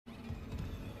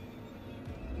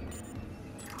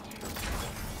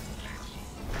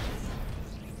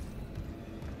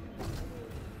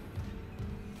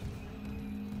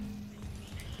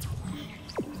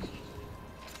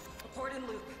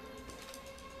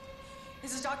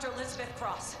This is Dr. Elizabeth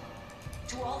Cross.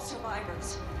 To all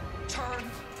survivors, turn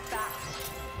back.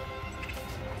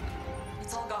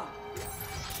 It's all gone.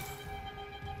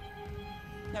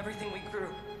 Everything we grew.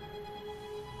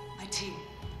 My team.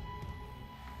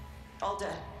 All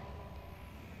dead.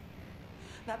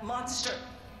 That monster.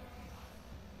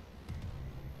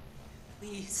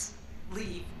 Please,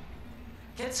 leave.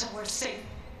 Get somewhere safe.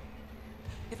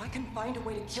 If I can find a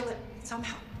way to kill it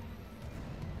somehow.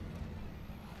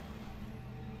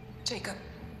 Jacob,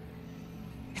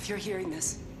 if you're hearing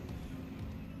this,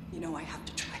 you know I have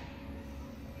to try.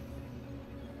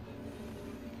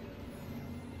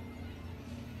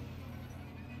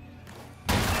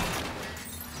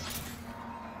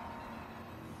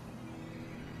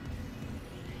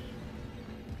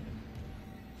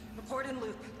 Report in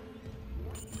loop.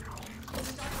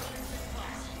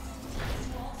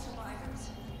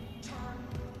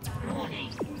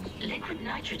 Warning. Liquid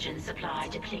nitrogen supply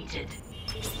depleted.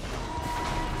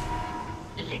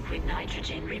 Liquid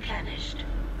nitrogen replenished.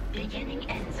 Beginning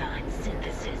enzyme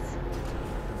synthesis.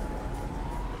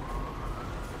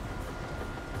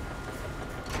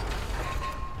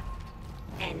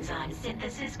 Enzyme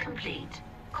synthesis complete.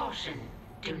 Caution.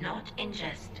 Do not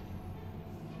ingest.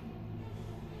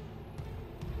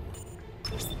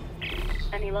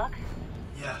 Any luck?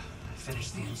 Yeah, I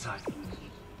finished the enzyme.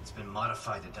 It's been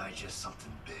modified to digest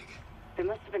something big. They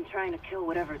must have been trying to kill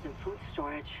whatever's in food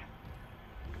storage.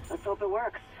 Let's hope it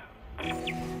works.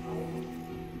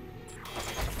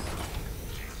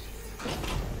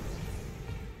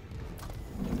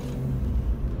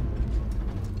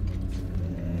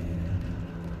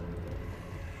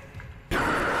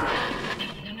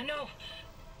 No.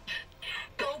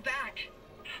 Go back.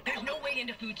 There's no way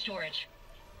into food storage.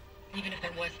 Even if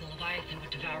there was, the Leviathan would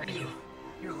devour you.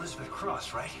 You're Elizabeth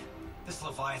Cross, right? This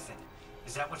Leviathan,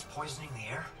 is that what's poisoning the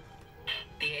air?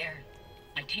 The air.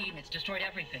 My team, it's destroyed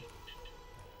everything.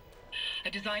 I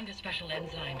designed a special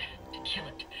enzyme to kill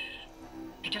it.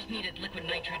 It just needed liquid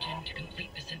nitrogen to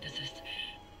complete the synthesis.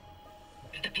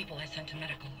 The people I sent to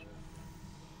medical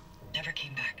never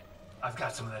came back. I've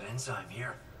got some of that enzyme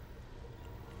here.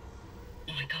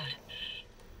 Oh my god.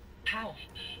 How?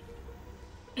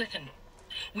 Listen,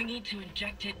 we need to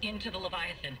inject it into the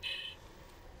Leviathan.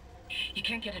 You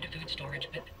can't get into food storage,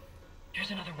 but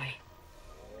there's another way.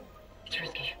 It's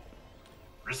risky.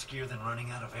 Riskier than running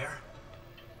out of air?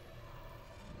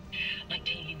 My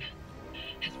team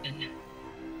has been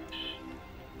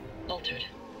altered.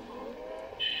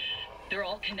 They're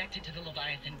all connected to the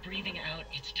Leviathan, breathing out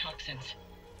its toxins.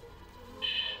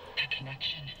 That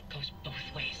connection goes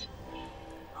both ways.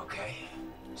 Okay,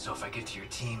 so if I get to your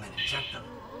team and inject them...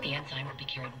 The enzyme will be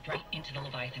carried right into the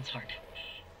Leviathan's heart.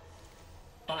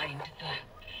 Bind the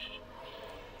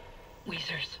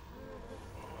Weezers.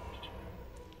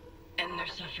 End their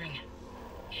suffering.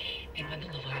 And when the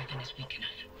Leviathan is weak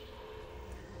enough,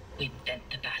 we vent